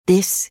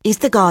This is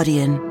The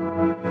Guardian.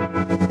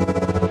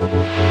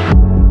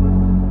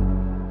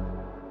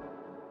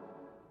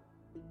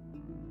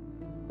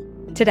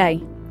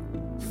 Today,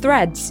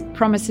 Threads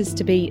promises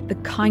to be the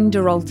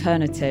kinder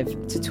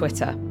alternative to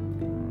Twitter.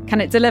 Can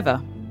it deliver?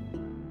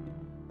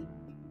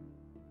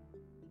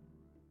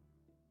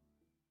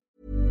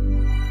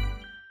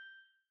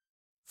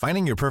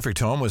 Finding your perfect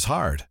home was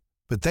hard,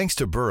 but thanks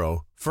to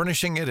Burrow,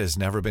 furnishing it has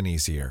never been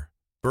easier.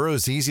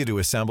 Burrow's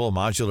easy-to-assemble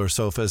modular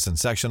sofas and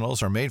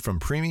sectionals are made from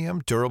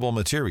premium, durable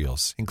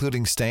materials,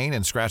 including stain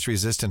and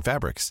scratch-resistant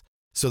fabrics.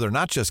 So they're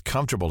not just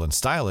comfortable and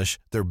stylish,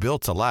 they're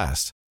built to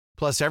last.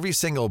 Plus, every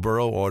single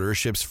Burrow order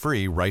ships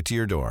free right to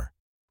your door.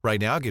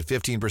 Right now, get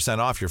 15%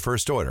 off your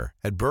first order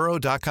at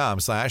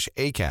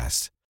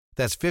burrow.com/ACAST.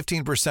 That's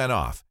 15%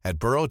 off at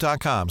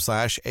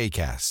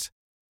burrow.com/ACAST.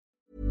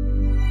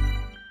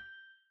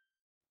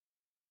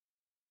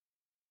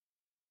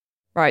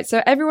 Right,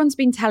 so everyone's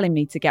been telling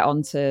me to get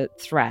onto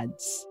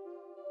Threads.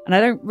 And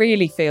I don't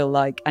really feel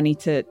like I need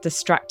to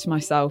distract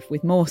myself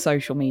with more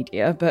social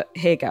media, but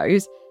here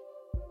goes.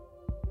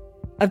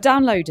 I've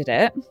downloaded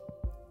it,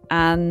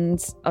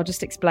 and I'll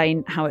just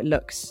explain how it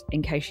looks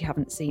in case you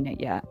haven't seen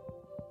it yet.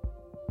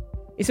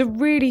 It's a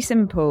really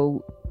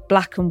simple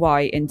black and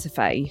white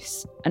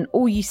interface, and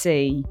all you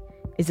see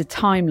is a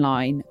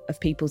timeline of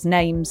people's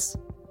names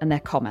and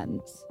their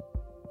comments.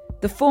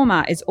 The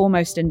format is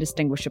almost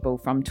indistinguishable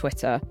from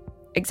Twitter,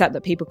 except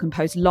that people can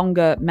post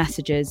longer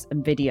messages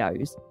and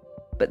videos.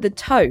 But the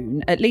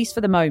tone, at least for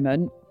the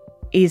moment,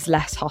 is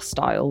less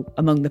hostile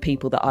among the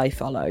people that I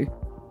follow.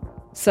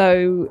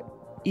 So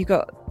you've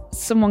got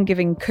someone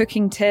giving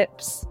cooking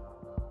tips,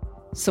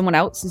 someone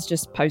else is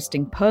just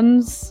posting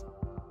puns,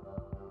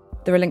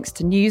 there are links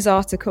to news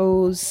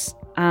articles,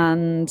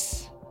 and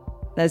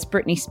there's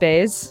Britney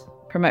Spears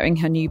promoting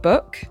her new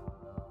book.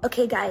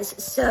 Okay, guys,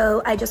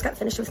 so I just got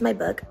finished with my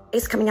book.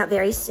 It's coming out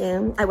very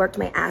soon. I worked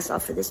my ass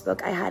off for this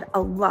book. I had a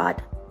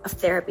lot of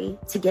therapy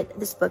to get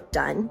this book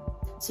done,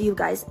 so you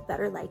guys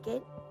better like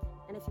it.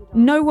 And if you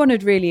don't... No one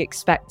had really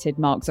expected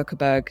Mark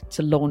Zuckerberg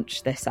to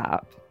launch this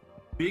app.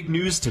 Big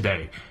news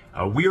today.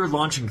 We are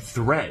launching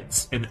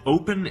Threads, an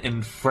open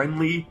and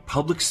friendly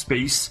public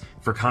space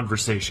for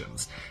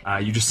conversations.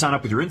 You just sign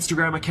up with your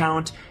Instagram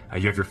account,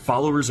 you have your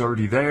followers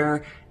already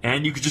there,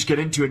 and you can just get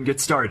into it and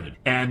get started.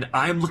 And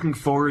I'm looking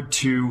forward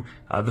to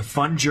the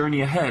fun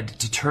journey ahead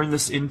to turn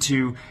this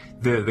into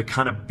the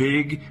kind of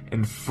big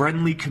and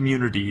friendly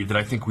community that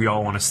I think we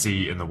all want to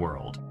see in the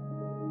world.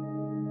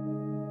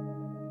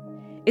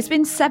 It's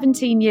been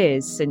 17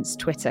 years since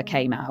Twitter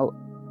came out,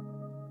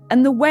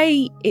 and the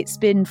way it's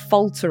been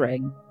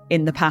faltering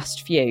in the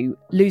past few,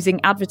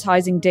 losing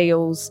advertising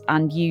deals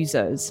and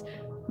users,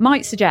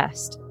 might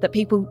suggest that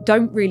people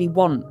don't really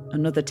want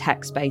another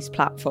text-based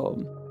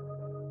platform.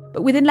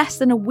 But within less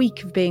than a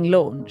week of being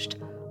launched,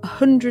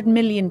 100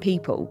 million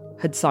people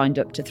had signed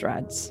up to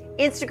Threads.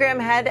 Instagram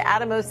head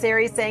Adam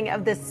Mosseri saying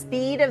of the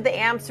speed of the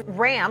AMP's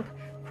ramp,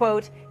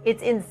 quote,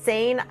 "It's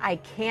insane. I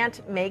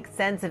can't make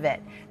sense of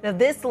it." Now,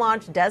 this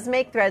launch does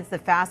make Threads the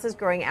fastest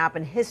growing app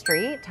in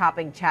history,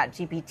 topping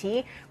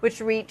ChatGPT,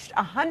 which reached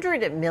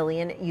 100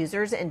 million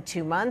users in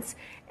 2 months.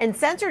 And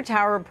Sensor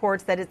Tower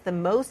reports that it's the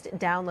most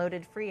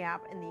downloaded free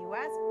app in the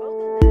U.S., both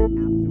in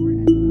the App Store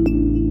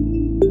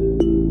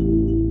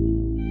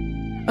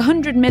as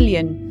 100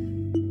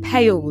 million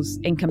pales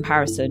in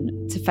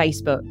comparison to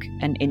Facebook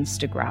and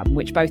Instagram,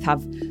 which both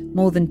have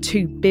more than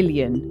 2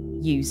 billion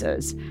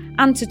users,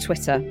 and to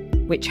Twitter,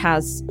 which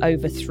has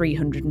over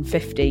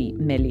 350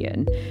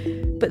 million.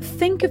 But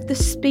think of the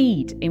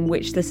speed in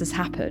which this has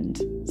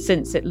happened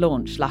since it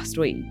launched last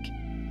week.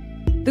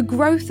 The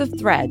growth of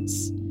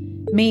Threads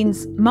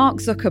means Mark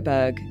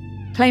Zuckerberg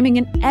claiming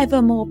an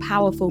ever more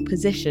powerful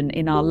position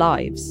in our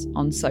lives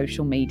on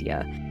social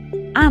media,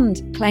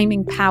 and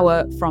claiming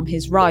power from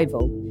his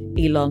rival,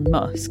 Elon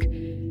Musk,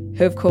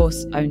 who of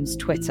course owns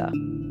Twitter.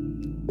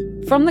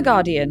 From The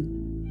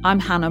Guardian, I'm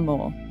Hannah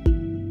Moore.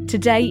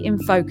 Today in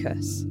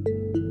Focus,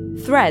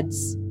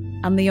 Threads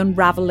and the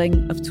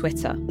unravelling of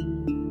Twitter.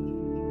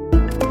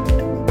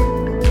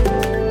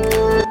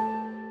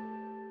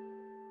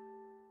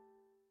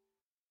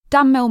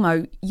 Dan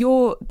Milmo,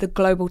 you're the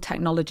global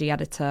technology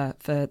editor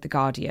for The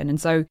Guardian,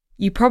 and so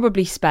you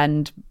probably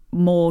spend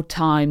more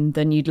time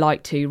than you'd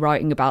like to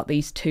writing about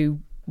these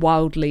two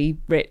wildly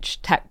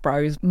rich tech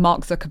bros,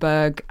 Mark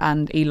Zuckerberg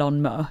and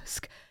Elon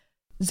Musk.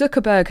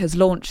 Zuckerberg has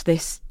launched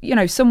this,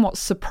 somewhat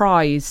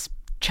surprise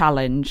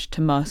challenge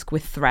to Musk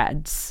with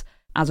Threads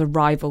as a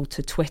rival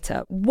to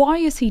Twitter. Why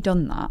has he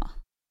done that?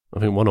 I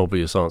think one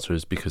obvious answer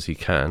is because he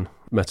can.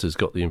 Meta's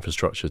got the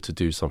infrastructure to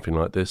do something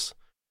like this.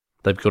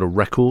 They've got a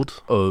record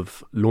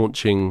of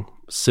launching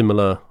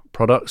similar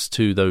products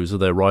to those of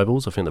their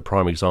rivals. I think the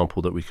prime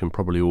example that we can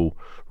probably all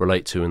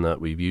relate to in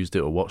that we've used it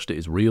or watched it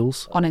is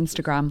Reels. On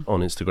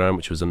Instagram,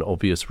 which was an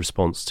obvious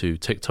response to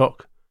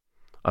TikTok.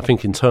 I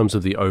think in terms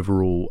of the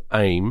overall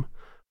aim,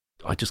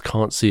 I just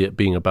can't see it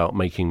being about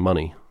making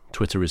money.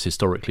 Twitter is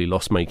historically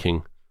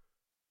loss-making.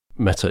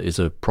 Meta is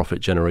a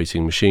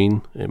profit-generating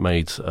machine. It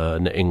made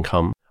net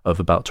income of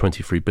about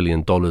 $23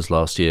 billion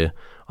last year.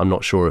 I'm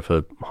not sure if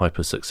a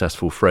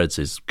hyper-successful Threads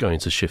is going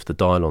to shift the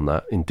dial on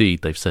that.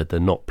 Indeed, they've said they're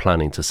not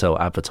planning to sell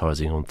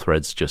advertising on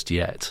Threads just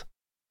yet.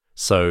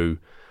 So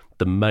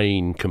the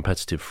main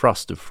competitive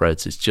thrust of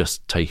Threads is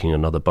just taking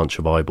another bunch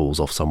of eyeballs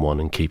off someone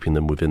and keeping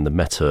them within the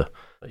Meta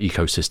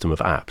ecosystem of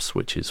apps,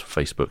 which is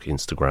Facebook,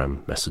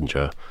 Instagram,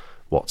 Messenger,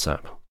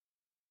 WhatsApp.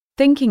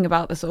 Thinking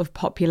about the sort of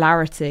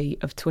popularity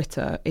of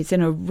Twitter, it's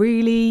in a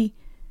really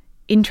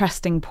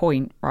interesting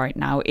point right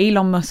now.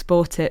 Elon Musk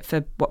bought it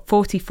for,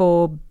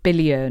 $44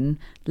 billion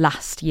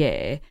last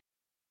year.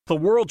 The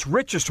world's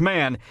richest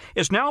man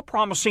is now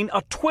promising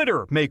a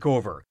Twitter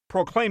makeover,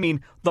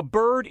 proclaiming the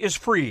bird is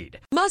freed.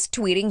 Musk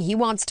tweeting he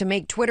wants to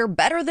make Twitter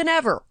better than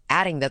ever,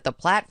 adding that the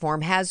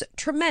platform has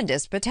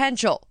tremendous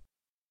potential.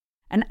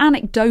 And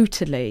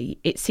anecdotally,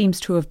 it seems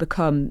to have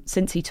become,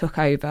 since he took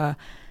over,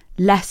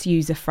 less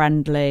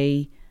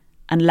user-friendly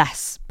and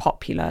less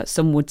popular.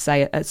 Some would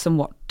say a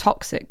somewhat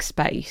toxic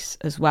space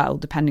as well,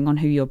 depending on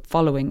who you're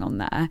following on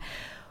there.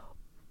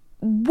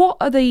 What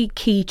are the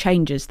key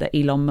changes that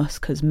Elon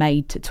Musk has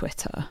made to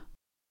Twitter?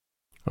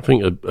 I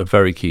think a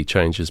very key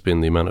change has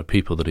been the amount of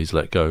people that he's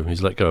let go.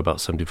 He's let go about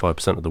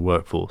 75% of the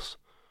workforce.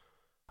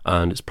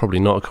 And it's probably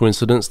not a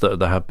coincidence that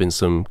there have been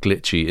some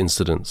glitchy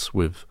incidents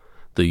with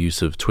the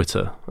use of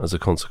Twitter as a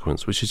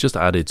consequence, which has just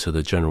added to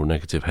the general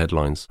negative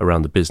headlines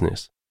around the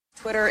business.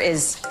 Twitter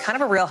is kind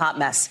of a real hot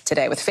mess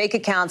today, with fake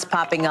accounts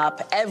popping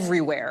up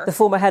everywhere. The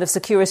former head of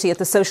security at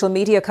the social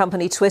media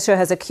company Twitter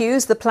has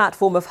accused the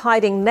platform of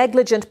hiding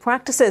negligent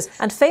practices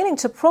and failing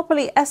to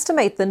properly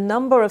estimate the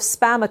number of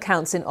spam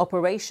accounts in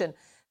operation.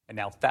 And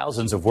now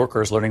thousands of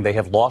workers learning they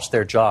have lost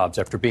their jobs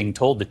after being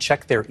told to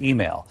check their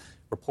email.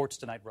 Reports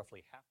tonight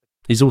roughly half.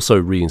 He's also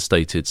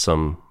reinstated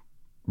some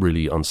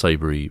really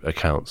unsavoury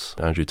accounts.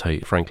 Andrew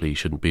Tate, frankly,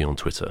 shouldn't be on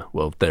Twitter.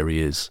 Well, there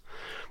he is,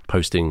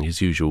 posting his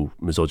usual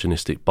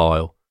misogynistic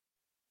bile.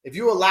 If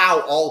you allow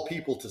all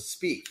people to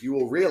speak, you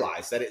will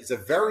realize that it's a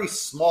very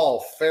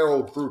small,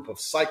 feral group of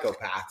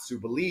psychopaths who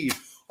believe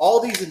all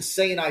these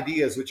insane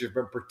ideas which have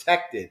been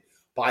protected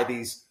by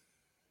these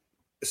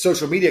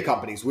social media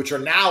companies, which are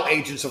now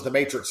agents of the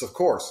Matrix, of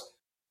course.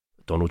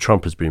 Donald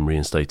Trump has been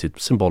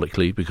reinstated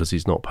symbolically because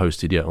he's not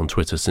posted yet on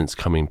Twitter since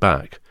coming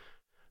back.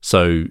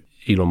 So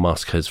Elon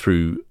Musk has,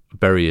 through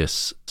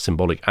various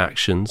symbolic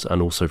actions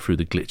and also through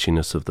the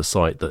glitchiness of the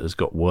site that has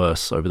got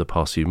worse over the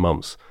past few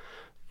months,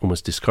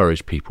 almost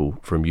discouraged people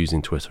from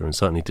using Twitter and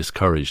certainly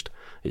discouraged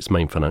its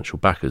main financial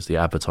backers, the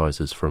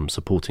advertisers, from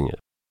supporting it.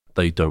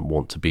 They don't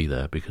want to be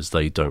there because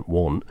they don't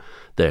want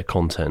their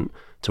content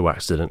to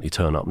accidentally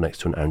turn up next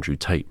to an Andrew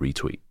Tate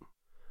retweet.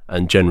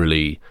 And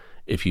generally,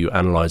 if you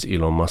analyse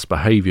Elon Musk's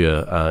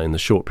behaviour in the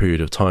short period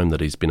of time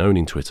that he's been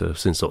owning Twitter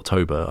since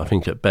October, I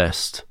think at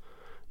best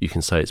you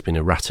can say it's been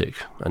erratic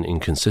and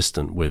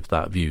inconsistent with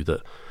that view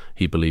that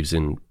he believes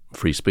in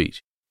free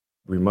speech.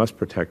 We must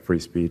protect free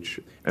speech.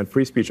 And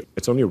free speech,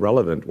 it's only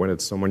relevant when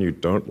it's someone you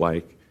don't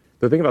like.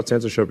 The thing about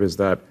censorship is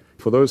that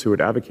for those who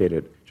would advocate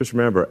it, just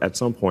remember, at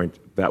some point,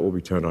 that will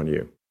be turned on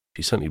you.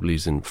 He certainly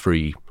believes in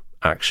free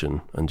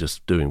action and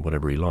just doing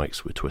whatever he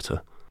likes with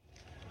Twitter.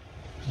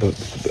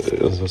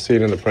 There's a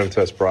scene in The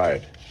Princess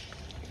Bride.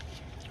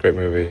 Great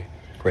movie.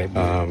 Great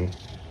movie.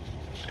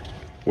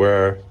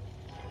 Where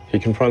he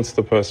confronts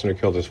the person who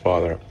killed his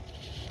father.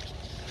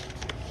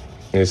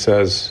 And he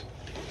says,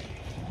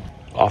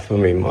 "Offer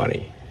me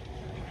money.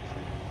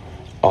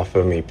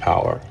 Offer me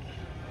power.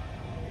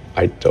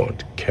 I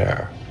don't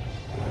care."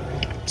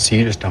 So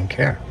you just don't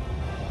care?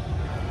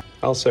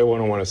 I'll say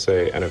what I want to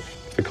say, and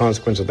if the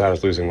consequence of that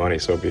is losing money,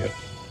 so be it.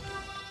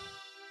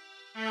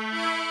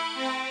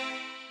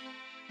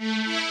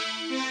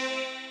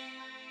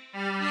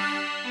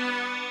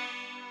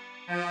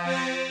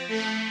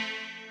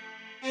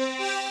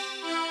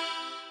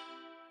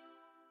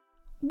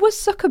 Was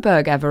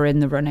Zuckerberg ever in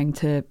the running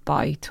to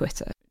buy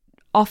Twitter?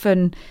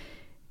 Often,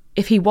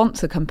 if he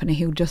wants a company,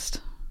 he'll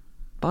just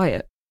buy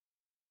it.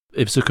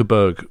 If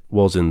Zuckerberg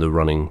was in the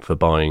running for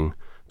buying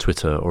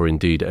Twitter or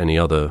indeed any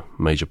other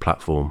major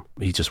platform,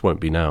 he just won't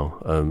be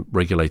now.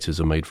 Regulators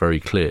have made very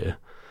clear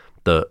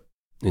that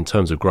in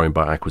terms of growing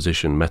by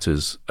acquisition,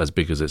 Meta's as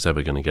big as it's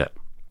ever going to get.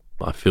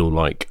 I feel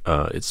like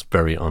it's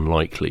very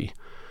unlikely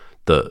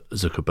that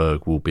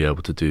Zuckerberg will be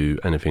able to do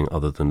anything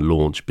other than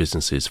launch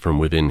businesses from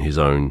within his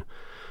own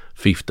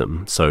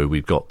fiefdom. So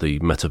we've got the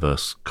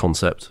metaverse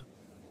concept.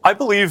 I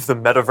believe the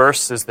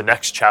metaverse is the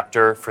next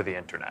chapter for the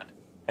internet.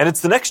 And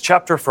it's the next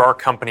chapter for our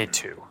company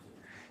too.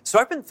 So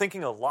I've been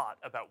thinking a lot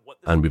about what...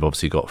 And we've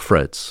obviously got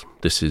Threads.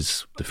 This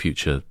is the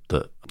future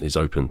that is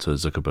open to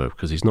Zuckerberg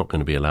because he's not going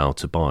to be allowed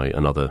to buy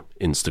another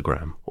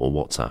Instagram or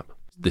WhatsApp.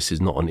 This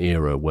is not an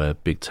era where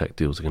big tech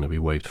deals are going to be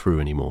waved through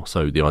anymore.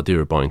 So the idea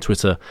of buying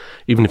Twitter,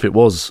 even if it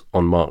was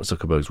on Mark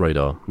Zuckerberg's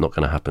radar, not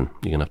going to happen.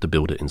 You're going to have to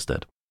build it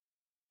instead.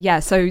 Yeah,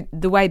 so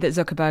the way that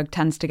Zuckerberg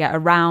tends to get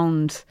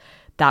around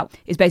that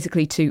is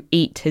basically to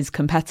eat his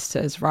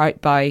competitors, right?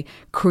 By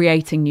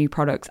creating new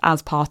products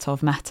as part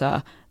of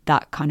Meta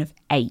that kind of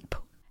ape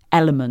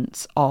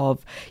elements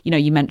of,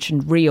 you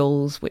mentioned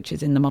Reels, which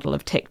is in the model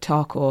of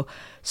TikTok, or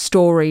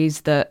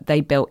Stories that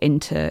they built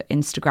into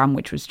Instagram,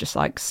 which was just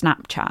like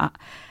Snapchat.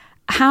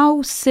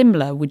 How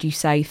similar would you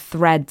say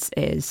Threads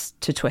is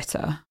to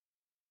Twitter?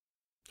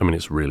 I mean,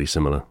 it's really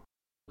similar.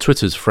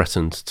 Twitter's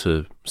threatened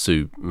to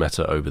sue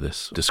Meta over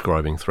this,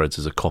 describing Threads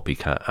as a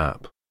copycat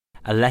app.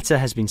 A letter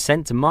has been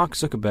sent to Mark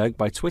Zuckerberg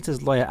by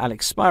Twitter's lawyer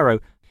Alex Spiro.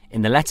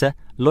 In the letter,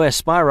 lawyer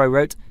Spiro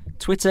wrote,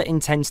 Twitter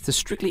intends to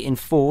strictly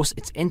enforce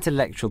its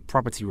intellectual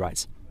property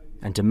rights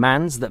and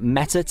demands that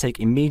Meta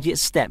take immediate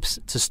steps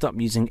to stop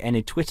using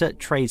any Twitter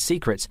trade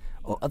secrets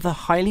or other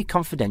highly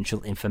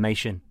confidential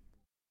information.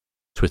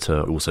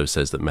 Twitter also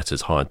says that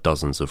Meta's hired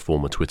dozens of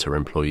former Twitter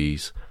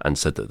employees and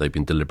said that they've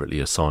been deliberately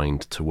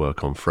assigned to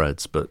work on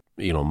Threads, but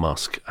Elon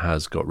Musk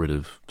has got rid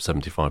of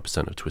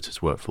 75% of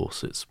Twitter's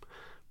workforce. It's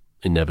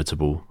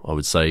inevitable, I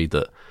would say,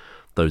 that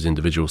those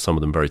individuals, some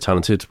of them very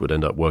talented, would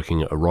end up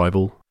working at a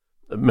rival.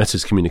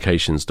 Meta's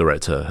communications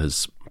director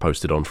has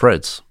posted on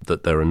Threads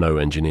that there are no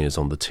engineers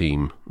on the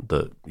team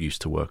that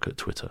used to work at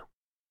Twitter.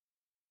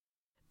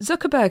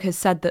 Zuckerberg has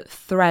said that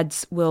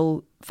Threads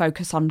will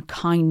focus on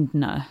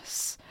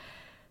kindness,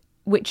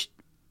 which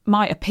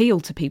might appeal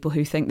to people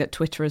who think that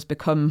Twitter has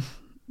become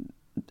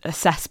a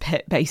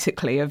cesspit,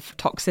 basically, of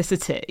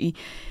toxicity.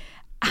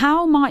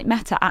 How might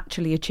Meta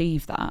actually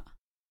achieve that?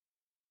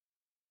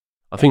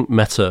 I think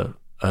Meta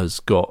has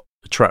got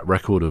a track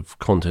record of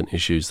content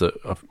issues that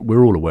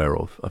we're all aware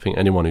of. I think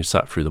anyone who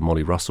sat through the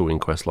Molly Russell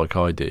inquest like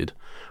I did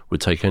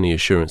would take any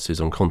assurances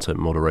on content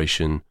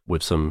moderation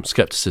with some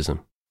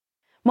scepticism.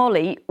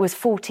 Molly was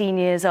 14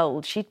 years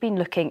old. She'd been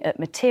looking at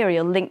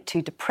material linked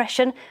to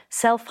depression,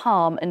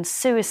 self-harm and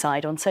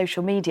suicide on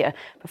social media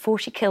before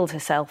she killed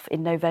herself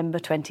in November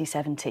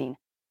 2017.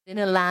 In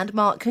a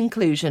landmark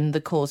conclusion, the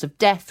cause of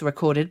death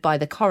recorded by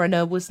the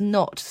coroner was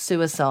not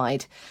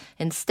suicide.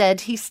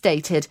 Instead, he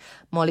stated,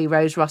 Molly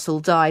Rose Russell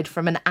died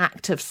from an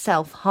act of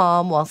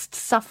self-harm whilst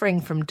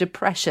suffering from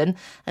depression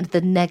and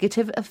the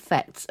negative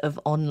effects of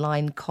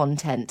online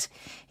content.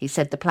 He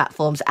said the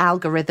platform's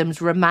algorithms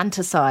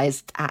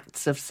romanticised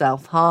acts of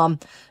self-harm,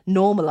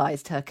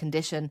 normalised her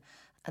condition,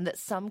 and that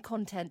some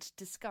content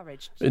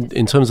discouraged.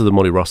 In terms of the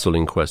Molly Russell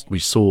inquest, we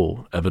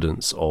saw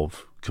evidence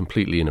of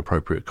completely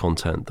inappropriate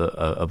content that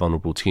a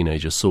vulnerable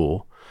teenager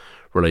saw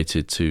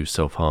related to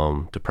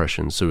self-harm,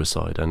 depression,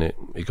 suicide, and it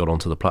got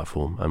onto the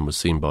platform and was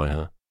seen by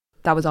her.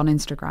 That was on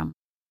Instagram?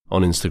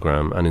 On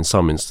Instagram, and in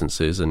some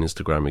instances, an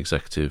Instagram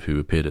executive who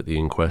appeared at the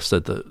inquest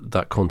said that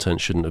that content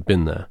shouldn't have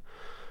been there.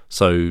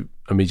 So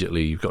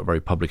immediately you've got a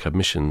very public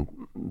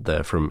admission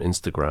there from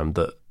Instagram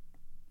that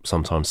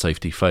sometimes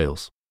safety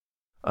fails.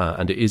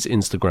 And it is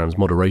Instagram's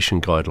moderation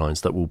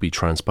guidelines that will be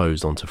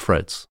transposed onto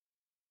Threads.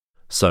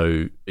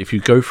 So if you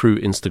go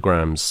through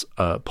Instagram's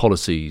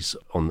policies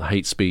on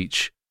hate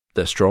speech,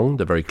 they're strong,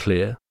 they're very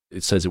clear.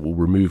 It says it will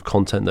remove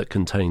content that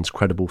contains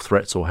credible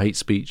threats or hate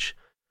speech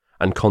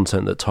and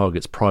content that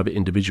targets private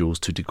individuals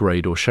to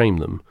degrade or shame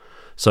them.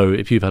 So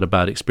if you've had a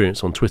bad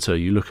experience on Twitter,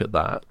 you look at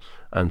that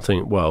and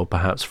think, well,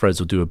 perhaps Threads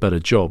will do a better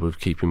job of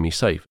keeping me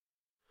safe.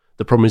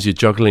 The problem is you're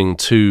juggling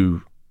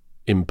two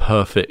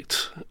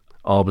imperfect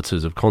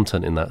arbiters of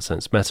content in that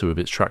sense, Meta with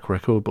its track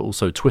record, but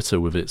also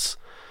Twitter with its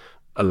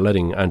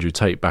letting Andrew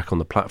Tate back on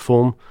the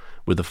platform,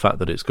 with the fact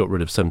that it's got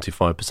rid of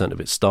 75% of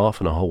its staff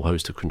and a whole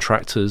host of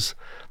contractors.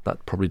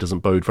 That probably doesn't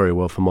bode very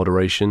well for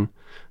moderation.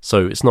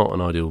 So it's not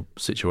an ideal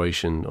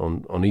situation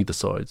on either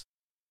side.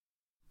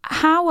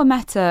 How are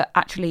Meta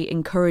actually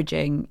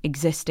encouraging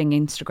existing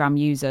Instagram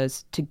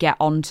users to get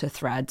onto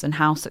Threads, and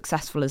how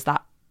successful is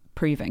that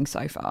proving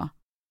so far?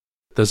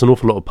 There's an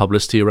awful lot of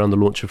publicity around the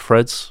launch of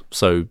Threads,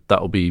 so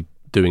that'll be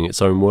doing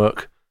its own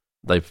work.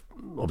 They've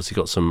obviously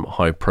got some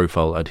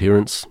high-profile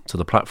adherents to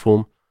the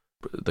platform.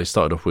 They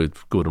started off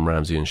with Gordon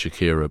Ramsay and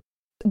Shakira.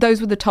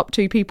 Those were the top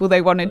two people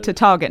they wanted to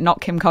target,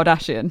 not Kim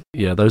Kardashian.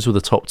 Yeah, those were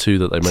the top two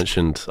that they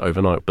mentioned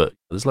overnight, but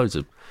there's loads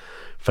of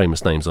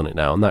famous names on it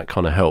now, and that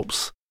kind of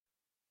helps.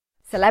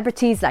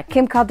 Celebrities like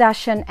Kim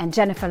Kardashian and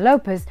Jennifer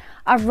Lopez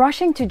are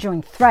rushing to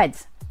join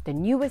Threads, the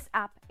newest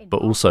app.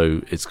 But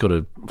also, it's got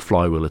a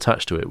flywheel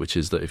attached to it, which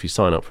is that if you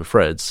sign up for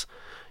Threads,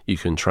 you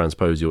can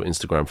transpose your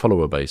Instagram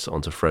follower base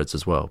onto Threads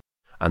as well.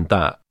 And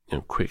that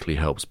quickly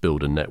helps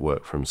build a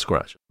network from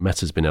scratch.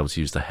 Meta's been able to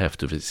use the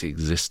heft of its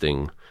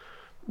existing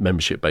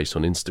membership base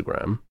on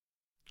Instagram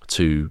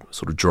to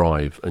sort of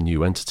drive a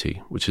new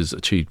entity, which has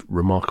achieved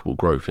remarkable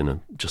growth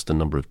in just a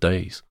number of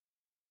days.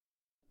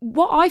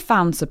 What I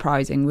found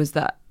surprising was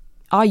that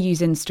I use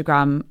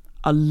Instagram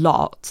a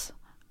lot,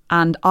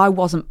 and I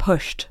wasn't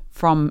pushed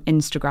from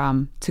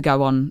Instagram to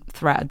go on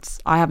Threads.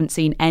 I haven't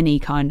seen any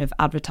kind of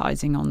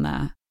advertising on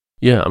there.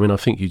 Yeah, I mean, I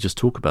think you just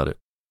talk about it.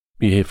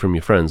 You hear from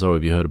your friends, oh,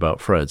 have you heard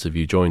about Threads? Have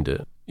you joined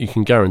it? You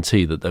can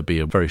guarantee that there'd be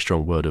a very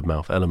strong word of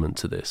mouth element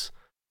to this.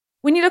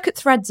 When you look at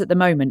Threads at the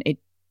moment, it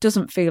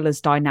doesn't feel as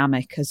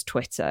dynamic as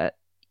Twitter.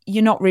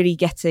 You're not really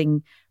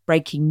getting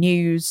breaking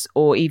news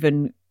or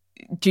even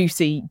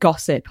juicy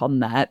gossip on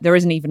there. There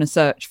isn't even a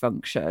search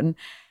function.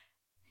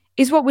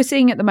 Is what we're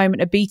seeing at the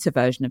moment a beta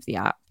version of the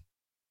app?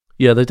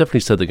 Yeah, they definitely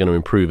said they're going to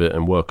improve it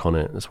and work on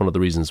it. That's one of the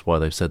reasons why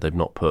they've said they've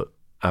not put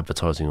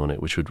advertising on it,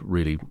 which would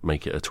really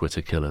make it a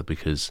Twitter killer,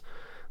 because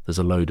there's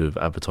a load of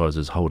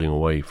advertisers holding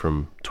away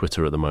from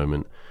Twitter at the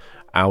moment.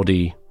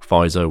 Audi,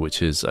 Pfizer,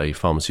 which is a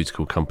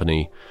pharmaceutical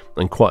company,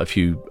 and quite a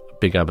few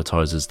big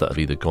advertisers that have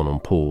either gone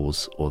on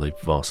pause or they've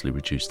vastly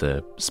reduced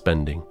their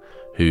spending,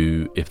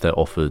 who, if they're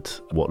offered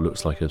what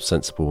looks like a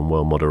sensible and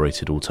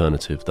well-moderated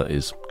alternative that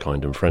is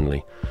kind and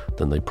friendly,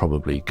 then they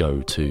probably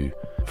go to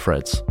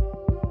Threads.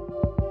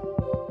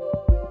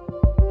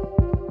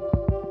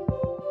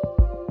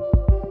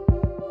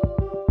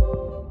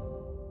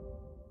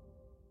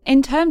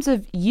 In terms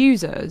of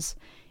users,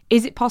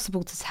 is it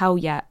possible to tell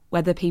yet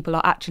whether people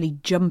are actually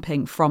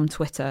jumping from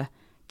Twitter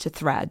to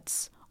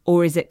Threads,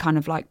 or is it kind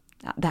of like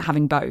they're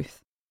having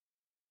both?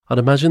 I'd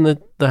imagine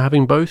that they're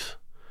having both,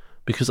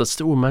 because I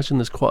still imagine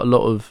there's quite a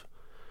lot of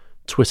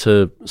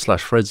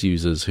Twitter/Threads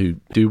users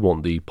who do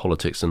want the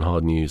politics and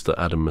hard news that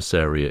Adam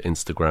Mosseri at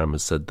Instagram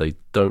has said they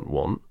don't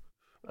want.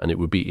 And it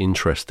would be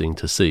interesting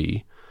to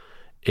see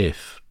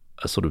if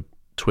a sort of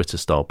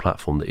Twitter-style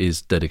platform that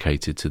is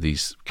dedicated to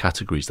these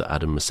categories that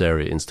Adam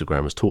Mosseri at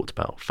Instagram has talked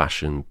about,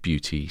 fashion,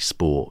 beauty,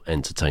 sport,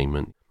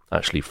 entertainment,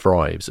 actually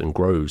thrives and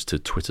grows to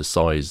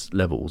Twitter-size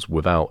levels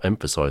without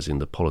emphasising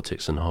the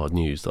politics and hard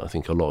news that I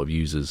think a lot of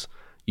users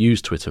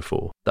use Twitter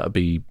for. That would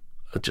be,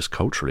 just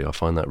culturally, I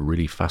find that a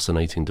really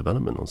fascinating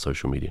development on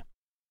social media.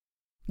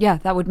 Yeah,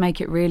 that would make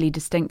it really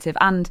distinctive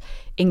and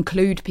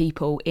include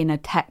people in a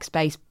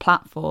text-based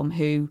platform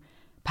who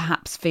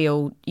perhaps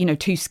feel,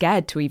 too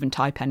scared to even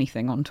type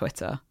anything on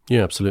Twitter.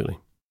 Yeah, absolutely.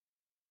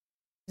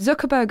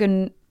 Zuckerberg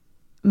and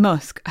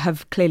Musk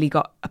have clearly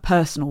got a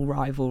personal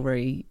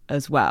rivalry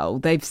as well.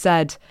 They've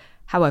said,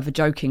 however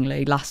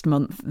jokingly, last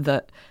month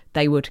that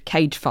they would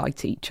cage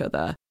fight each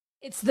other.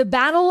 It's the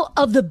battle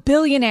of the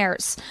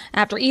billionaires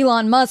after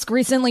Elon Musk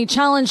recently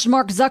challenged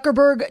Mark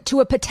Zuckerberg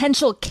to a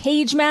potential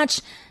cage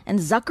match, and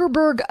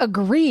Zuckerberg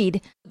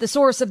agreed. The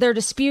source of their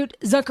dispute,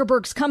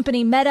 Zuckerberg's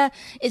company Meta,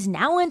 is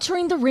now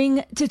entering the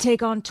ring to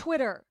take on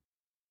Twitter.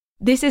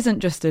 This isn't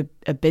just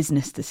a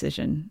business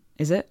decision,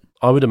 is it?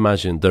 I would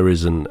imagine there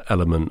is an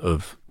element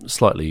of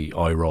slightly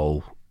eye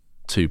roll,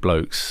 two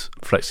blokes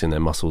flexing their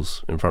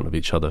muscles in front of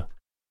each other.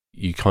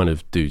 You kind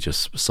of do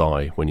just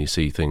sigh when you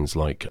see things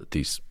like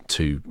these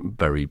two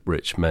very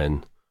rich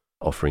men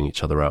offering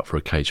each other out for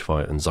a cage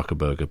fight and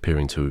Zuckerberg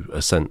appearing to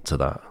assent to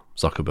that.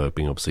 Zuckerberg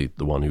being obviously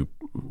the one who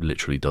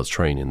literally does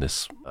train in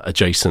this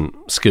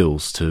adjacent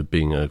skills to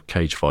being a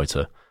cage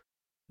fighter.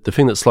 The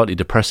thing that's slightly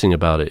depressing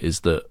about it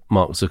is that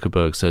Mark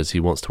Zuckerberg says he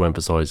wants to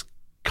emphasise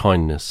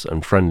kindness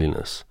and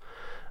friendliness,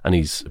 and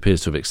he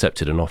appears to have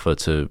accepted an offer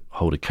to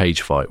hold a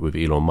cage fight with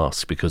Elon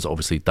Musk because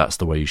obviously that's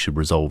the way you should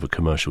resolve a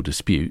commercial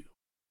dispute.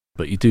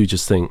 But you do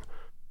just think,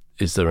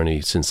 is there any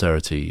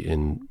sincerity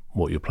in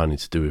what you're planning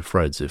to do with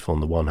Threads if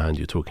on the one hand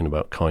you're talking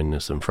about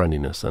kindness and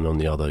friendliness and on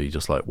the other you're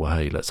just like, well,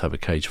 hey, let's have a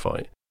cage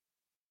fight?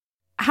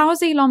 How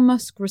has Elon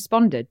Musk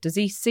responded? Does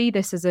he see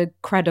this as a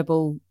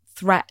credible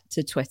threat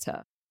to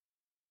Twitter?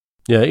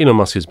 Yeah, Elon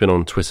Musk has been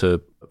on Twitter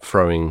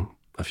throwing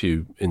a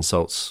few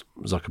insults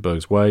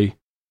Zuckerberg's way.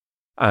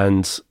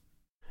 And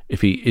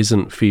if he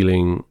isn't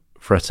feeling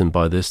threatened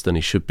by this, then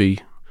he should be.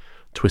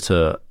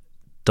 Twitter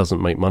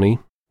doesn't make money.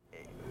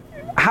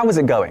 How is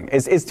it going?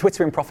 Is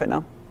Twitter in profit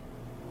now?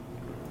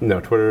 No,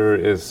 Twitter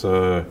is,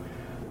 we're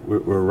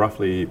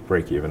roughly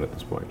break even at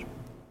this point.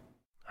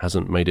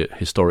 Hasn't made it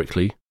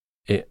historically.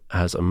 It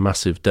has a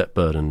massive debt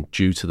burden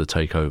due to the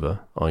takeover,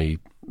 i.e.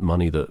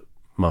 money that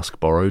Musk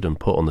borrowed and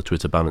put on the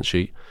Twitter balance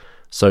sheet.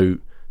 So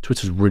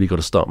Twitter's really got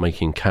to start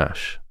making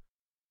cash.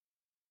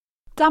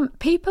 Dan,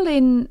 people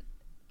in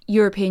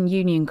European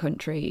Union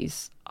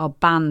countries are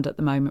banned at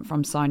the moment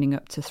from signing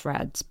up to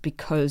Threads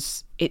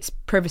because its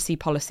privacy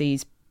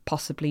policies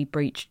possibly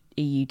breach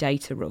EU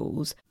data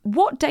rules.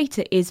 What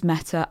data is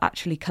Meta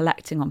actually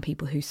collecting on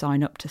people who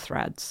sign up to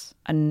Threads?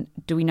 And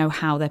do we know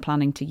how they're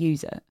planning to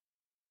use it?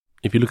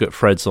 If you look at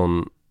Threads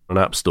on an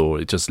app store,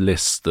 it just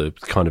lists the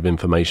kind of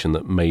information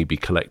that may be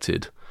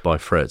collected by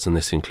Threads. And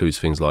this includes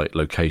things like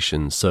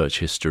location, search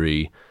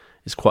history.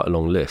 It's quite a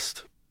long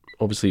list.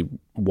 Obviously,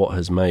 what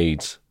has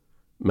made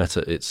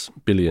Meta its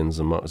billions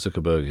and Mark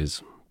Zuckerberg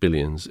his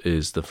billions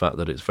is the fact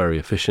that it's very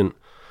efficient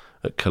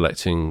at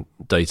collecting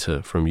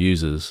data from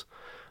users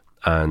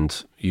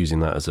and using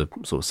that as a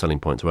sort of selling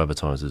point to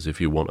advertisers.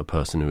 If you want a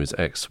person who is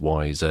X,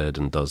 Y, Z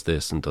and does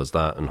this and does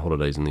that and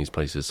holidays in these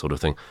places sort of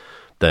thing,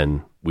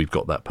 then we've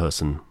got that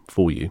person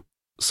for you.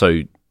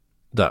 So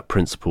that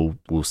principle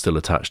will still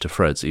attach to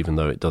Threads, even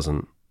though it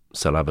doesn't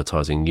sell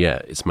advertising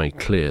yet. It's made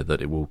clear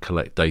that it will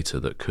collect data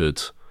that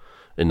could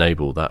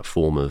enable that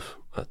form of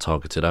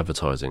targeted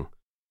advertising.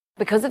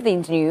 Because of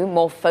these new,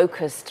 more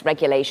focused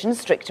regulations,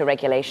 stricter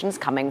regulations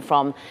coming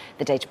from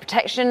the Data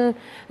Protection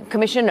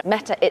Commission,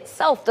 Meta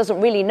itself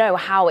doesn't really know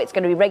how it's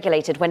going to be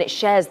regulated when it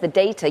shares the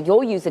data,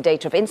 your user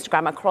data of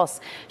Instagram, across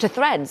to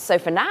Threads. So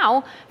for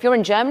now, if you're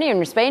in Germany, you're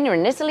in Spain, you're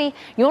in Italy,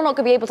 you're not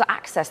going to be able to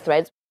access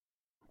Threads.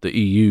 The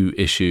EU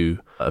issue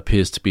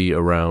appears to be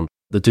around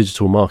the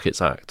Digital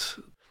Markets Act.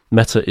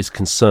 Meta is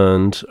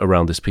concerned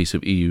around this piece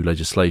of EU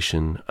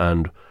legislation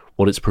and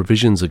what its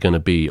provisions are going to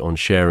be on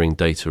sharing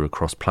data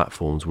across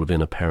platforms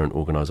within a parent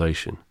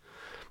organisation.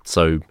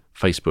 So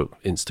Facebook,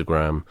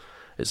 Instagram,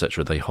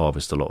 etc., they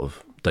harvest a lot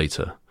of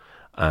data,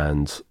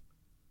 and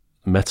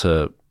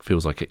Meta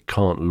feels like it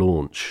can't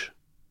launch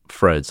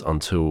Threads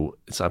until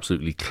it's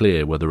absolutely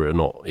clear whether or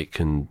not it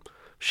can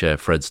share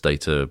Threads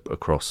data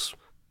across,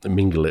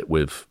 mingle it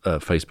with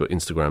Facebook,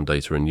 Instagram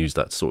data, and use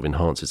that to sort of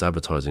enhance its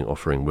advertising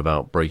offering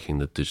without breaking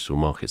the Digital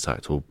Markets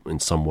Act or in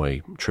some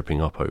way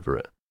tripping up over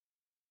it.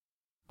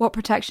 What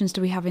protections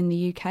do we have in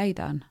the UK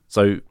then?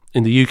 So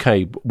in the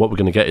UK, what we're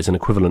going to get is an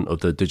equivalent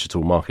of the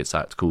Digital Markets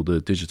Act called the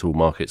Digital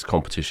Markets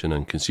Competition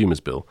and Consumers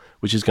Bill,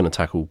 which is going to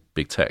tackle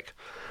big tech.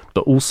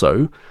 But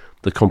also,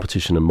 the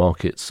Competition and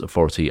Markets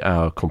Authority,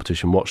 our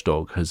competition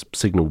watchdog, has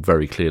signalled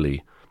very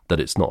clearly that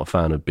it's not a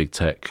fan of big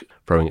tech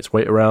throwing its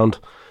weight around.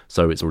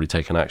 So it's already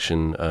taken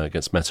action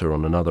against Meta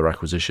on another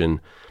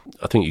acquisition.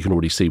 I think you can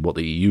already see what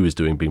the EU is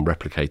doing being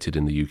replicated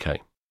in the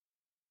UK.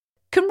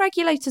 Can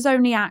regulators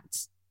only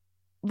act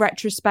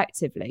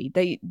retrospectively?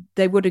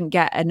 They wouldn't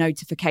get a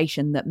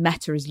notification that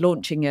Meta is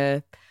launching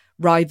a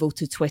rival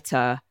to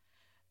Twitter.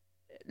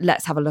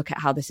 Let's have a look at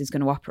how this is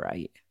going to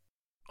operate.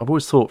 I've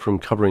always thought, from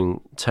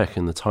covering tech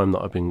in the time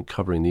that I've been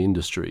covering the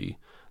industry,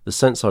 the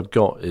sense I've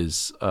got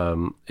is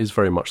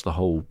very much the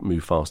whole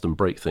move fast and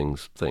break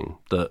things thing,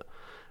 that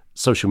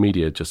social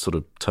media just sort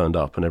of turned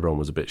up and everyone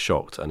was a bit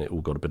shocked and it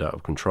all got a bit out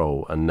of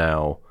control. And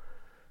now,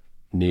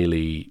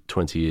 nearly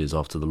 20 years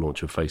after the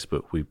launch of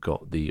Facebook, we've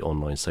got the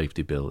online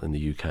safety bill in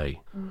the UK.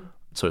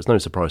 So it's no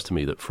surprise to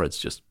me that Threads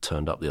just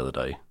turned up the other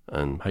day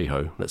and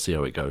hey-ho, let's see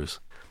how it goes.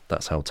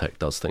 That's how tech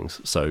does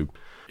things. So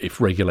if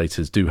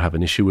regulators do have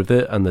an issue with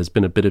it, and there's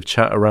been a bit of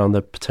chat around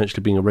there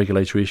potentially being a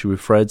regulatory issue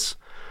with Threads,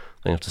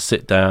 they have to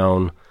sit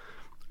down,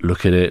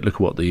 look at it, look at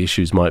what the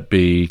issues might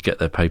be, get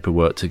their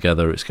paperwork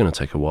together. It's going to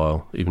take a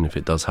while, even if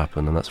it does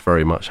happen. And that's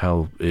very much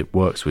how it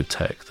works with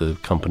tech. The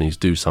companies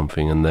do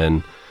something and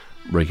then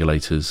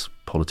regulators,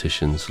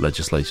 politicians,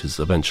 legislators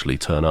eventually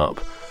turn up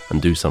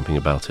and do something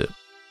about it.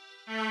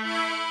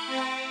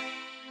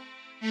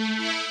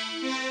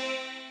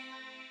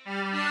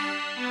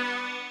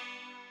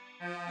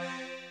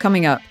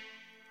 Coming up,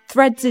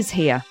 Threads is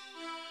here,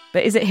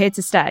 but is it here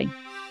to stay?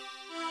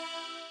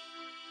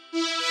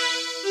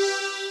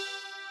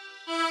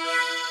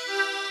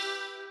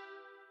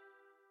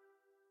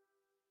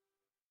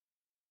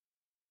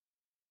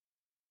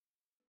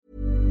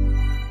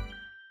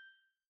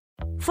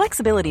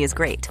 Flexibility is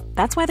great.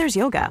 That's why there's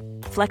yoga.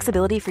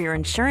 Flexibility for your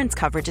insurance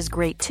coverage is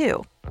great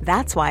too.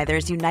 That's why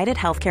there's United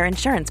Healthcare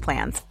Insurance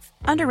Plans.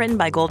 Underwritten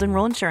by Golden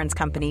Rule Insurance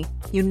Company,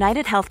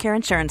 United Healthcare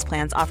Insurance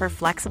Plans offer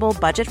flexible,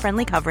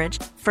 budget-friendly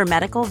coverage for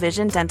medical,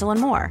 vision, dental, and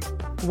more.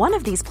 One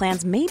of these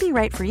plans may be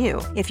right for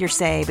you if you're,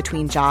 say,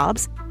 between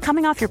jobs,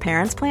 coming off your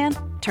parents' plan,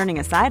 turning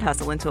a side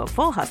hustle into a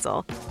full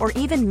hustle, or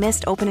even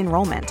missed open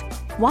enrollment.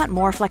 Want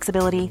more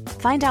flexibility?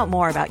 Find out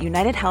more about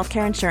United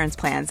Healthcare Insurance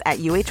Plans at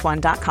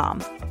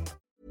uh1.com.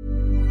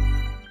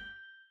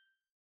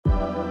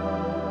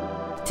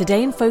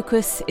 Today in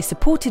Focus is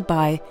supported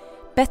by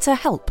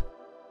BetterHelp.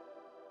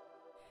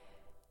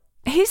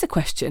 Here's a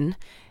question.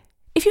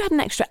 If you had an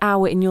extra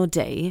hour in your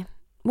day,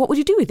 what would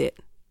you do with it?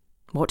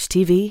 Watch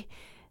TV?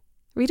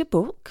 Read a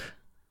book?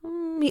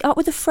 Meet up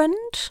with a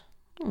friend?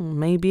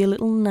 Maybe a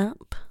little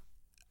nap?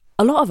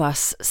 A lot of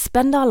us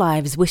spend our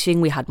lives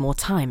wishing we had more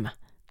time.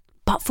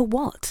 But for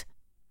what?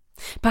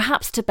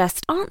 Perhaps to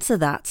best answer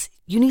that,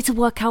 you need to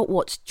work out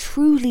what's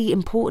truly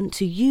important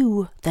to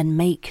you, then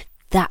make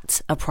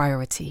that a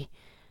priority.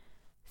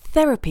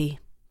 Therapy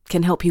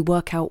can help you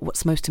work out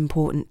what's most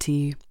important to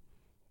you.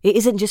 It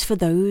isn't just for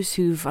those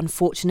who've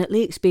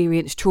unfortunately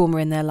experienced trauma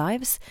in their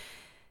lives.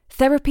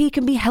 Therapy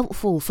can be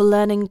helpful for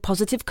learning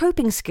positive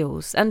coping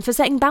skills and for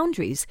setting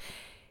boundaries.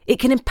 It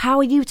can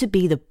empower you to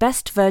be the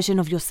best version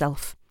of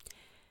yourself.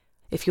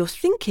 If you're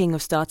thinking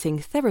of starting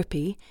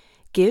therapy,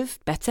 give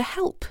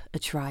BetterHelp a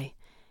try.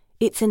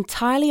 It's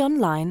entirely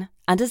online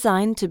and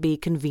designed to be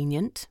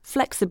convenient,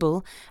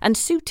 flexible, and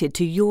suited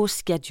to your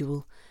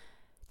schedule.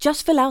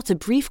 Just fill out a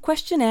brief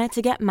questionnaire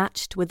to get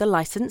matched with a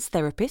licensed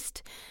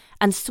therapist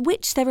and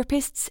switch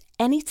therapists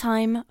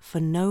anytime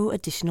for no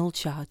additional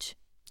charge.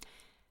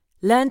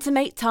 Learn to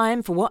make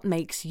time for what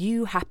makes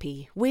you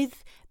happy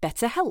with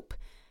BetterHelp.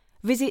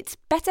 Visit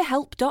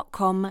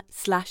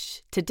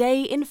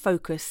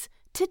betterhelp.com/todayinfocus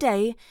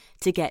today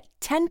to get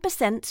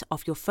 10%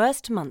 off your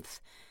first month.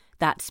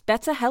 That's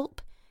BetterHelp,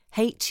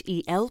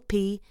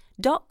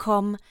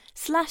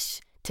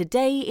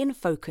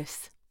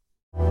 HELP.com/todayinfocus.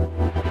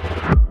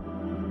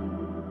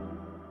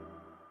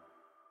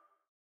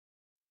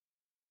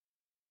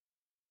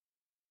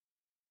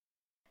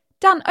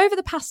 Dan, over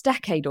the past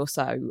decade or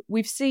so,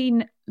 we've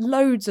seen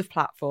loads of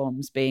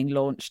platforms being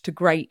launched to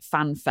great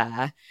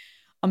fanfare.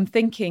 I'm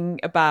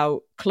thinking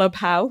about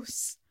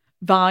Clubhouse,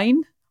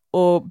 Vine,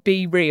 or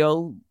Be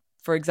Real,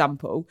 for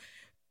example.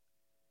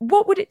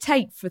 What would it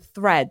take for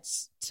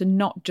Threads to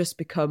not just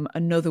become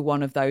another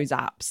one of those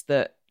apps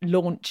that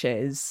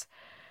launches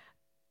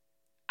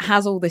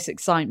has all this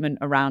excitement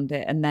around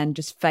it and then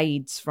just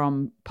fades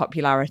from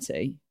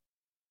popularity.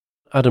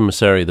 Adam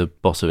Mosseri, the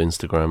boss of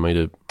Instagram, made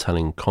a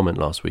telling comment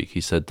last week.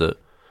 He said that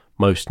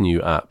most new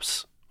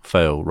apps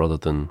fail rather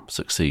than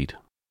succeed.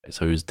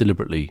 So he was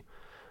deliberately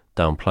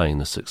downplaying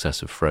the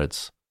success of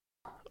Threads.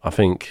 I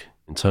think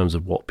in terms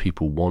of what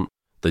people want,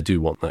 they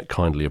do want that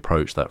kindly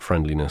approach, that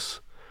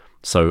friendliness.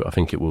 So I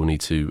think it will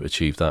need to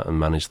achieve that and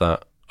manage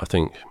that. I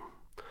think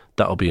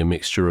that'll be a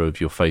mixture of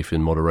your faith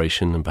in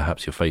moderation and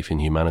perhaps your faith in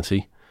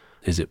humanity.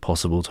 Is it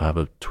possible to have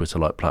a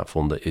Twitter-like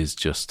platform that is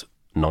just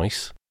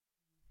nice?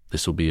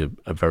 This will be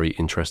a very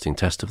interesting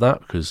test of that,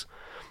 because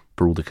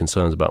for all the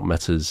concerns about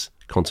Meta's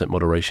content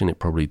moderation, it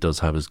probably does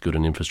have as good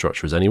an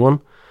infrastructure as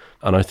anyone.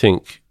 And I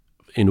think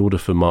in order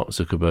for Mark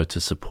Zuckerberg to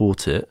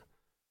support it,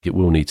 it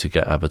will need to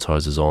get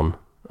advertisers on,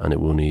 and it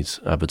will need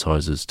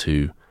advertisers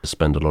to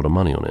spend a lot of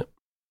money on it.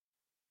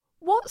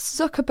 What's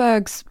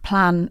Zuckerberg's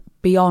plan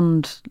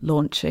beyond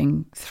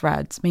launching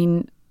Threads? I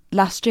mean,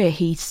 last year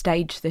he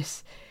staged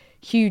this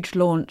huge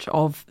launch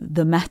of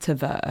the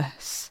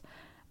metaverse,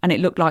 and it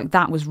looked like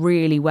that was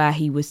really where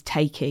he was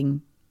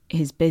taking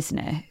his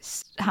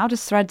business. How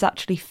does Threads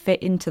actually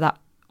fit into that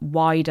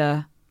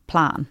wider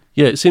plan?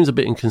 Yeah, it seems a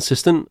bit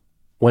inconsistent.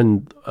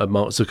 When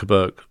Mark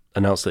Zuckerberg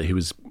announced that he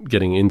was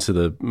getting into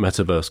the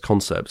metaverse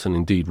concept and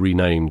indeed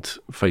renamed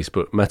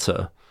Facebook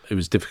Meta, it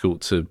was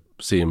difficult to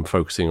see him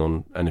focusing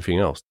on anything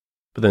else.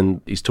 But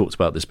then he's talked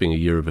about this being a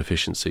year of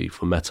efficiency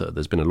for Meta.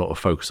 There's been a lot of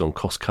focus on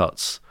cost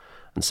cuts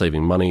and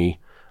saving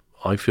money.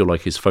 I feel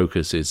like his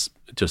focus is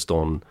just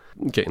on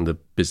getting the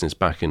business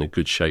back in a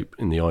good shape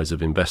in the eyes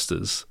of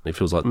investors. It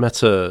feels like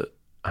Meta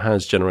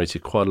has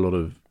generated quite a lot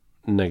of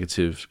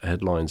negative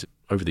headlines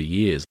over the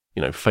years.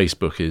 You know,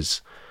 Facebook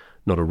is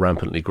not a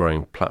rampantly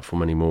growing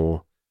platform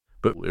anymore,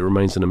 but it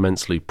remains an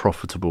immensely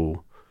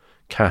profitable,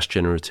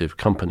 cash-generative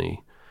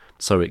company.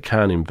 So it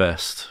can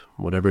invest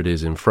whatever it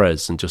is in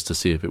Threads and just to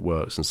see if it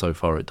works. And so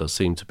far it does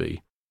seem to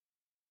be.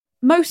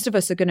 Most of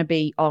us are going to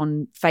be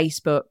on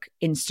Facebook,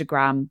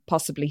 Instagram,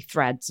 possibly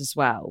Threads as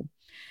well.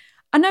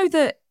 I know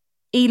that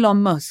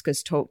Elon Musk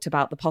has talked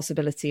about the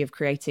possibility of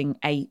creating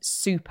a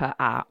super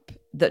app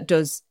that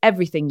does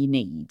everything you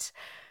need.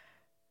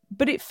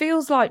 But it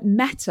feels like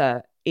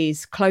Meta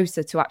is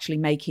closer to actually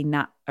making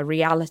that a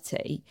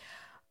reality.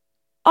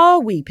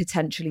 Are we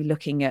potentially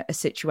looking at a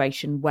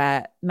situation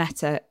where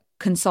Meta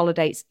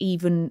consolidates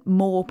even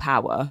more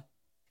power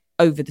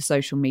over the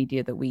social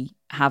media that we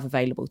have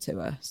available to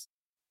us?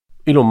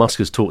 Elon Musk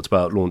has talked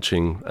about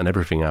launching an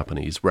everything app,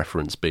 and his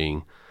reference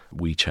being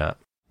WeChat.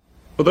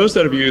 For those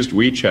that have used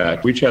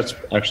WeChat, WeChat's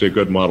actually a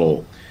good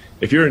model.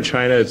 If you're in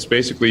China, it's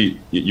basically,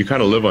 you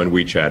kind of live on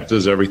WeChat. It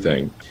does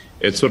everything.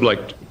 It's sort of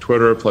like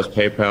Twitter plus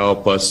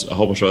PayPal plus a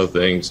whole bunch of other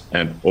things,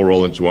 and all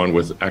roll into one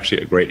with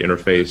actually a great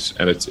interface,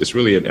 and it's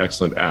really an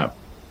excellent app.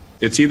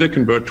 It's either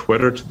convert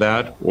Twitter to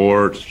that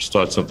or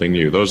start something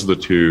new. Those are the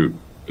two,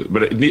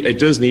 but it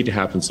does need to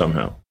happen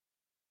somehow.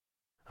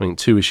 I think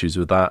two issues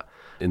with that,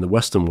 in the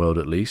Western world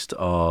at least,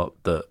 are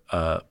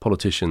that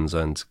politicians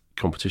and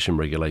competition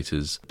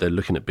regulators, they're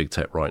looking at big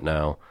tech right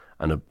now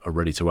and are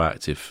ready to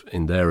act if,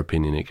 in their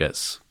opinion, it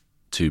gets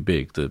too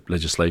big. The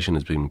legislation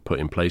has been put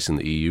in place in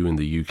the EU and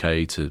the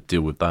UK to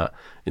deal with that.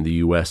 In the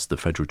US, the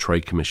Federal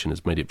Trade Commission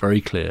has made it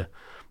very clear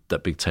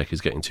that big tech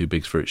is getting too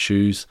big for its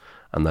shoes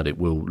and that it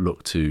will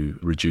look to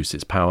reduce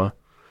its power.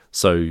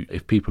 So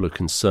if people are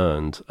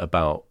concerned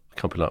about a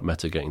company like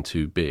Meta getting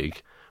too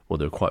big, well,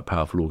 there are quite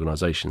powerful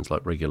organisations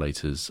like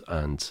regulators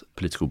and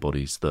political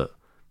bodies that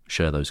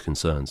share those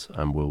concerns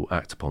and will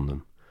act upon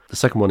them. The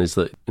second one is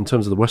that in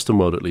terms of the Western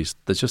world, at least,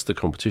 there's just the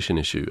competition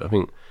issue. I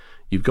think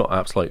you've got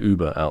apps like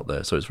Uber out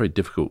there, so it's very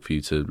difficult for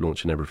you to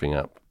launch an everything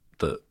app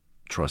that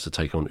tries to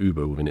take on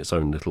Uber within its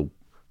own little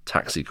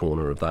taxi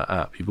corner of that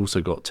app. You've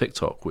also got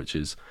TikTok, which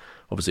is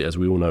obviously, as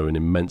we all know, an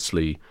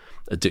immensely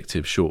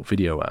addictive short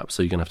video app.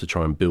 So you're going to have to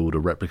try and build a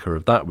replica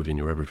of that within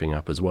your everything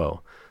app as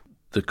well.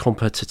 The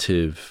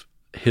competitive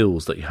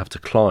hills that you have to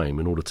climb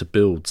in order to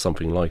build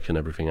something like an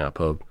everything app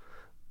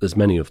there's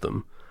many of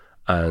them,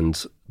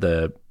 and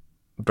they're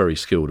very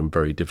skilled and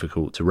very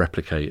difficult to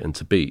replicate and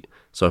to beat.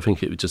 So I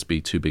think it would just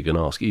be too big an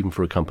ask, even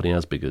for a company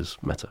as big as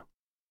Meta.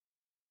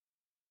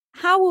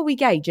 How will we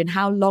gauge, and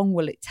how long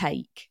will it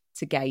take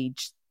to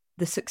gauge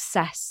the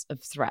success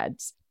of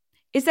Threads?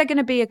 Is there going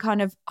to be a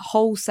kind of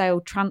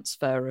wholesale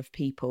transfer of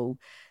people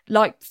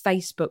like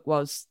Facebook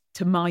was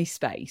to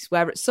MySpace,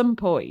 where at some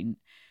point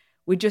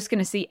we're just going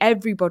to see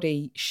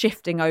everybody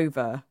shifting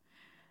over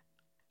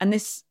and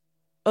this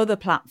other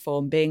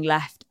platform being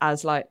left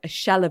as like a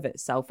shell of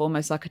itself,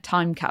 almost like a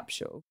time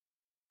capsule?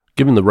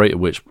 Given the rate at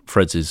which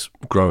Threads is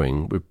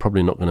growing, we're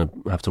probably not going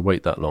to have to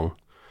wait that long.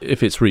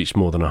 If it's reached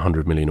more than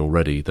 100 million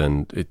already,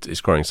 then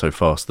it's growing so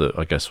fast that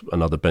I guess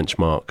another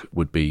benchmark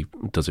would be,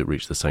 does it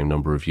reach the same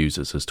number of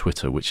users as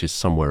Twitter, which is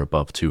somewhere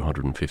above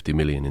 250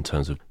 million in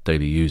terms of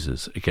daily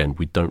users. Again,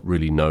 we don't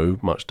really know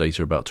much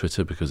data about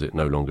Twitter because it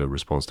no longer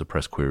responds to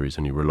press queries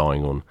and you're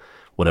relying on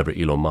whatever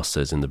Elon Musk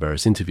says in the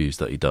various interviews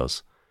that he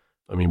does.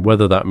 I mean,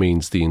 whether that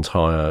means the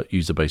entire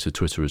user base of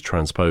Twitter is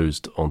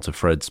transposed onto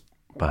Threads,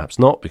 perhaps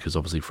not, because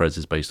obviously Threads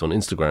is based on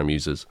Instagram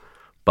users,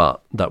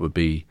 but that would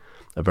be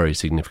a very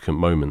significant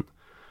moment.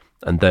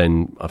 And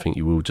then I think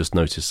you will just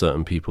notice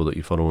certain people that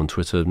you follow on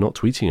Twitter not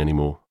tweeting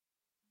anymore.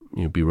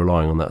 You'll be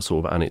relying on that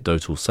sort of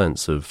anecdotal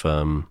sense of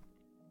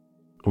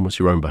almost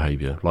your own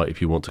behaviour. Like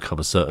if you want to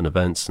cover certain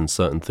events and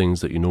certain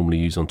things that you normally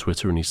use on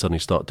Twitter and you suddenly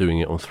start doing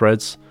it on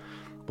Threads,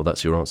 well,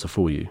 that's your answer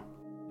for you.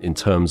 In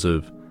terms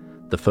of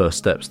the first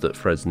steps that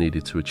Threads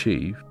needed to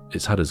achieve,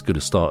 it's had as good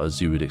a start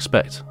as you would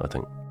expect, I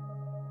think.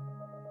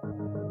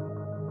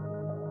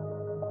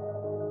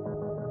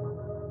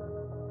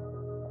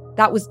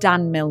 That was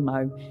Dan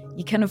Milmo.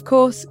 You can, of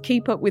course,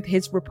 keep up with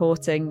his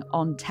reporting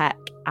on tech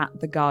at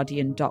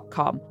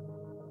theguardian.com.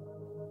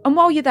 And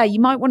while you're there, you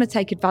might want to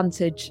take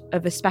advantage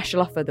of a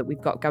special offer that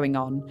we've got going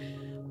on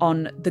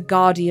The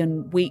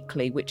Guardian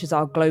Weekly, which is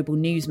our global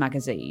news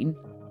magazine.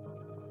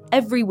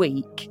 Every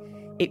week,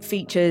 it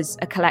features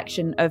a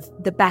collection of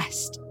the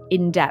best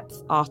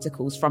in-depth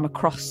articles from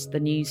across the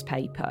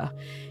newspaper.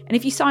 And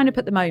if you sign up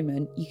at the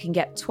moment, you can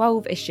get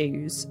 12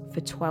 issues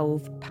for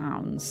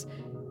 £12.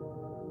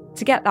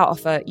 To get that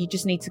offer, you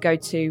just need to go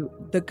to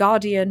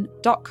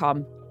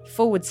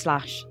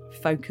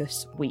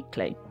theguardian.com/focus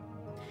weekly.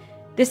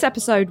 This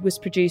episode was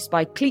produced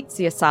by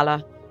Cletzia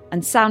Sala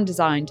and sound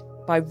designed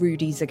by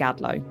Rudy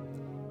Zagadlo.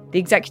 The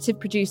executive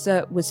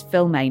producer was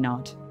Phil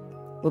Maynard.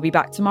 We'll be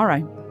back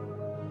tomorrow.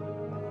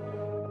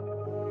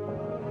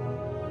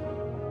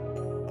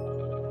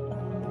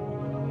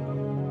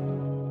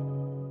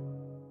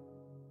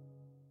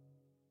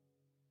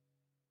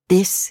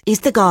 This is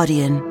The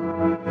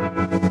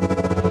Guardian.